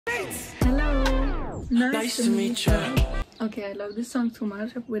Hello, nice to meet you. Okay, I love this song too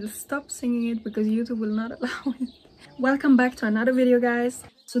much. I will stop singing it because YouTube will not allow it. Welcome back to another video, guys.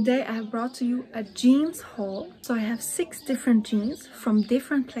 Today I have brought to you a jeans haul. So I have 6 different jeans from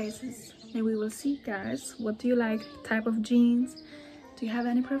different places, and we will see, guys, what do you like, type of jeans? Do you have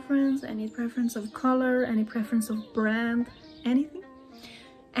any preference? Any preference of color? Any preference of brand? Anything?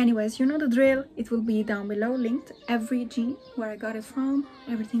 Anyways, you know the drill. It will be down below, linked every jean, where I got it from,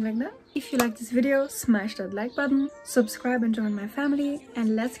 everything like that. If you like this video, smash that like button, subscribe and join my family,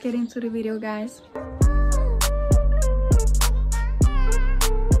 and let's get into the video, guys.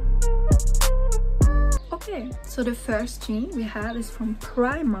 Okay, so the first jean we have is from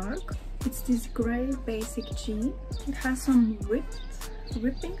Primark. It's this grey basic jean. It has some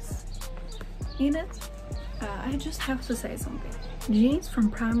rippings in it. I just have to say something. Jeans from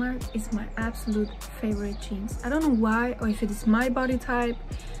Primark is my absolute favorite jeans. I don't know why, or if it is my body type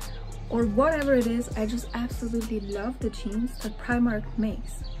or whatever it is. I just absolutely love the jeans that Primark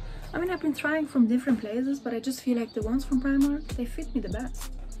makes. I mean, I've been trying from different places, but I just feel like the ones from Primark, they fit me the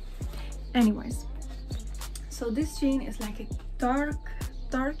best. Anyways, so this jean is like a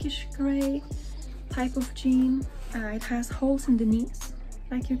darkish gray type of jean. It has holes in the knees,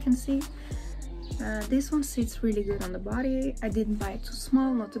 like you can see. This one sits really good on the body. I didn't buy it too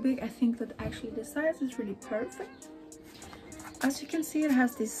small, not too big. I think that actually the size is really perfect. As you can see, it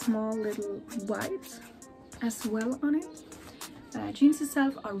has these small little wipes as well on it. Jeans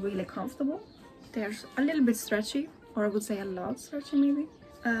itself are really comfortable. They're a little bit stretchy, or I would say a lot stretchy maybe.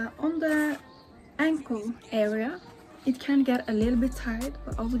 On the ankle area, it can get a little bit tight,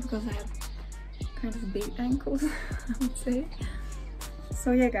 but also because I have kind of big ankles, I would say.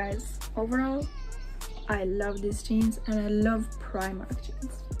 So yeah, guys, overall, I love these jeans and I love Primark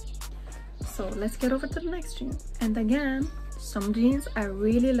jeans. So let's get over to the next jean. And again, some jeans I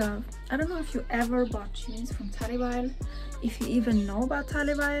really love. I don't know if you ever bought jeans from Weijl, if you even know about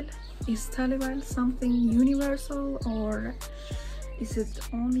Weijl. Is Weijl something universal, or is it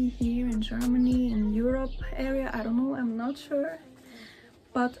only here in Germany, in Europe area? I don't know, I'm not sure.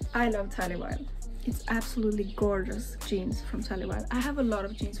 But I love Weijl. It's absolutely gorgeous jeans from Weijl. I have a lot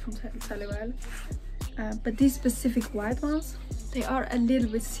of jeans from Weijl, but these specific white ones, they are a little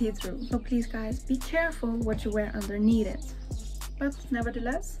bit see-through. So please, guys, be careful what you wear underneath it. But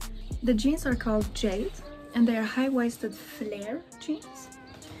nevertheless, the jeans are called Jade, and they are high-waisted flare jeans.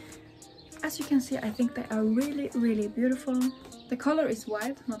 As you can see, I think they are really, really beautiful. The color is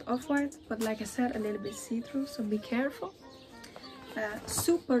white, not off-white, but like I said, a little bit see-through, so be careful.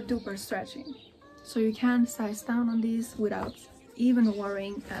 Super duper stretchy. So you can size down on these without even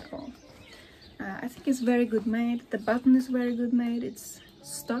worrying at all. I think it's very good made. The button is very good made. It's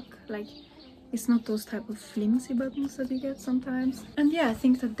stuck, like it's not those type of flimsy buttons that you get sometimes. And yeah, I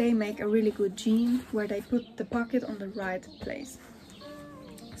think that they make a really good jean where they put the pocket on the right place.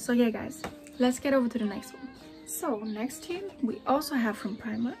 So yeah, guys, let's get over to the next one. So next jean we also have from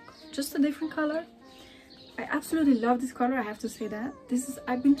Primark, just a different color. I absolutely love this color, I have to say that.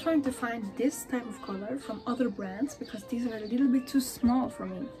 I've been trying to find this type of color from other brands because these are a little bit too small for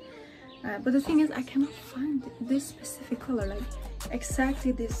me. But the thing is, I cannot find this specific color, like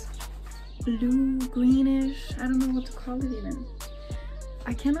exactly this blue, greenish, I don't know what to call it even.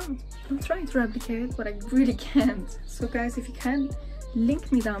 I cannot. I'm trying to replicate it, but I really can't. So guys, if you can,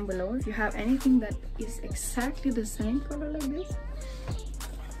 link me down below if you have anything that is exactly the same color like this.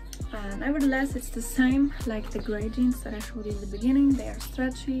 Nevertheless, it's the same like the gray jeans that I showed you in the beginning. They are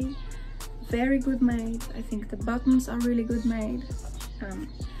stretchy, very good made. I think the buttons are really good made.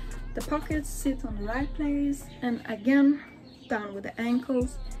 The pockets sit on the right place, and again, down with the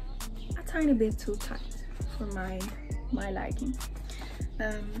ankles, a tiny bit too tight for my liking.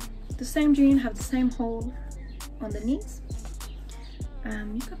 The same jean have the same hole on the knees.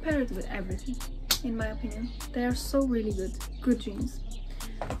 You can pair it with everything, in my opinion. They are so really good jeans.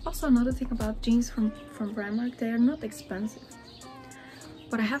 Also, another thing about jeans from Primark, they are not expensive.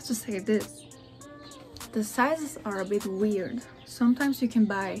 But I have to say this, the sizes are a bit weird. Sometimes you can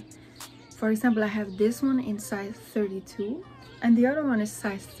buy, for example, I have this one in size 32 and the other one is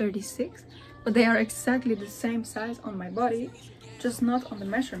size 36, but they are exactly the same size on my body, just not on the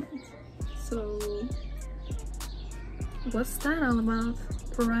measurement. So what's that all about,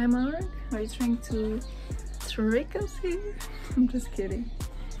 Primark? Are you trying to trick us here? I'm just kidding.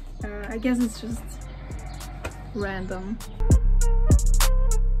 I guess it's just random.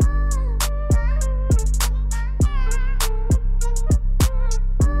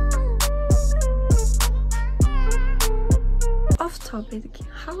 Off topic,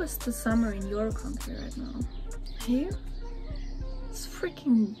 how is the summer in your country right now? Here, it's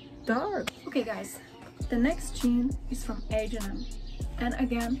freaking dark. Okay guys, the next jean is from H&M, and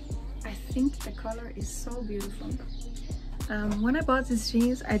again I think the color is so beautiful. When I bought these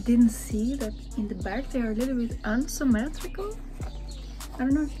jeans I didn't see that in the back they are a little bit unsymmetrical. I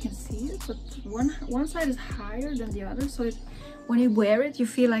don't know if you can see it, but one side is higher than the other, so when you wear it you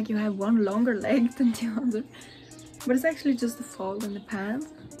feel like you have one longer leg than the other, but it's actually just the fold in the pant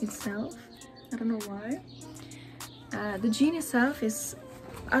itself. I don't know why. The jean itself is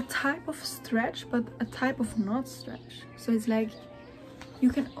a type of stretch, but a type of not stretch, so it's like you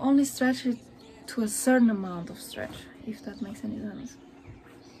can only stretch it to a certain amount of stretch, if that makes any sense.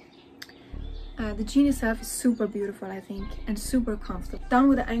 The jean itself is super beautiful, I think, and super comfortable. Down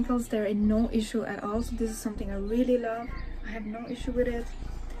with the ankles there is no issue at all, so this is something I really love. I have no issue with it.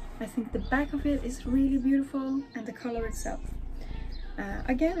 I think the back of it is really beautiful, and the color itself.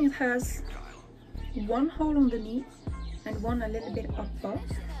 Again, it has one hole on the knee and one a little bit above.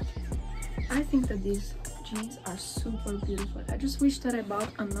 I think that these jeans are super beautiful. I just wish that I bought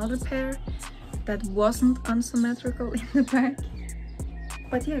another pair that wasn't unsymmetrical in the back.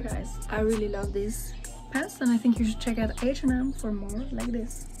 But yeah guys, I really love these pants, and I think you should check out H&M for more like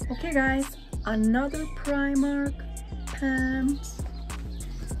this. Okay guys, another Primark pants,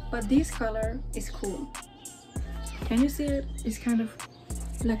 but this color is cool. Can you see it? It's kind of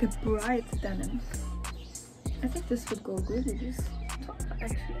like a bright denim. I think this would go good with this top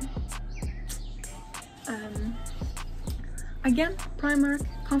actually. Again, Primark,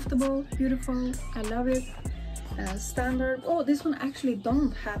 comfortable, beautiful, I love it. Standard. Oh, this one actually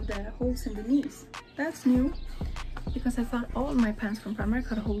don't have the holes in the knees. That's new, because I thought all my pants from Primark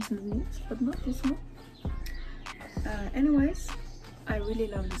had holes in the knees, but not this one. Anyways, I really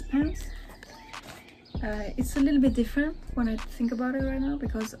love these pants. It's a little bit different when I think about it right now,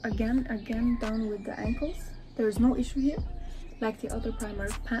 because again down with the ankles there is no issue here like the other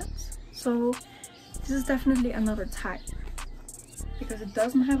Primark pants, so this is definitely another type because it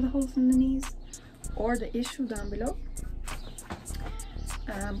doesn't have the holes in the knees or the issue down below.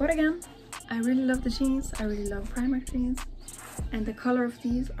 But again, I really love the jeans. I really love Primark jeans, and the color of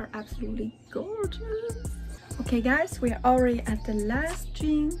these are absolutely gorgeous. Okay guys, we are already at the last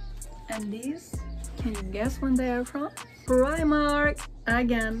jean, and these, can you guess when they are from? Primark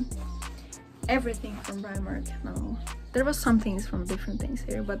again. Everything from Primark. No, there was some things from different things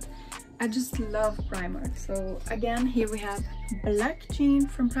here, but I just love Primark. So again, here we have black jean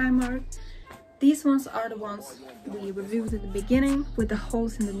from Primark. These ones are the ones we reviewed at the beginning, with the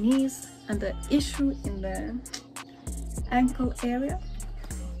holes in the knees and the issue in the ankle area.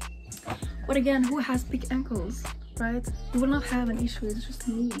 But again, who has big ankles, right? You will not have an issue, it's just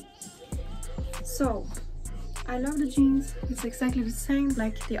me. So I love the jeans. It's exactly the same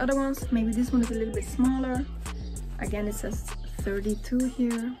like the other ones. Maybe this one is a little bit smaller. Again, it says 32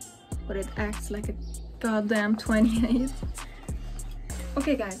 here, but it acts like a goddamn 28.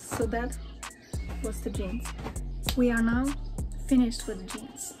 Okay guys, so that was the jeans. We are now finished with the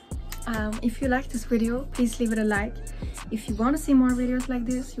jeans. If you like this video, please leave it a like. If you want to see more videos like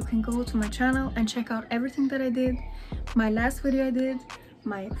this, you can go to my channel and check out everything that I did. My last video I did,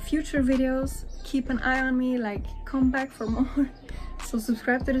 my future videos. Keep an eye on me, like, come back for more. So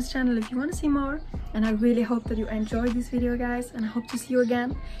subscribe to this channel if you want to see more. And I really hope that you enjoyed this video guys, and I hope to see you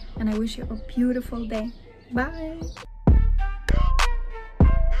again, and I wish you a beautiful day. Bye.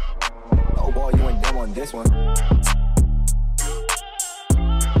 Oh boy, you ain't dumb on this one.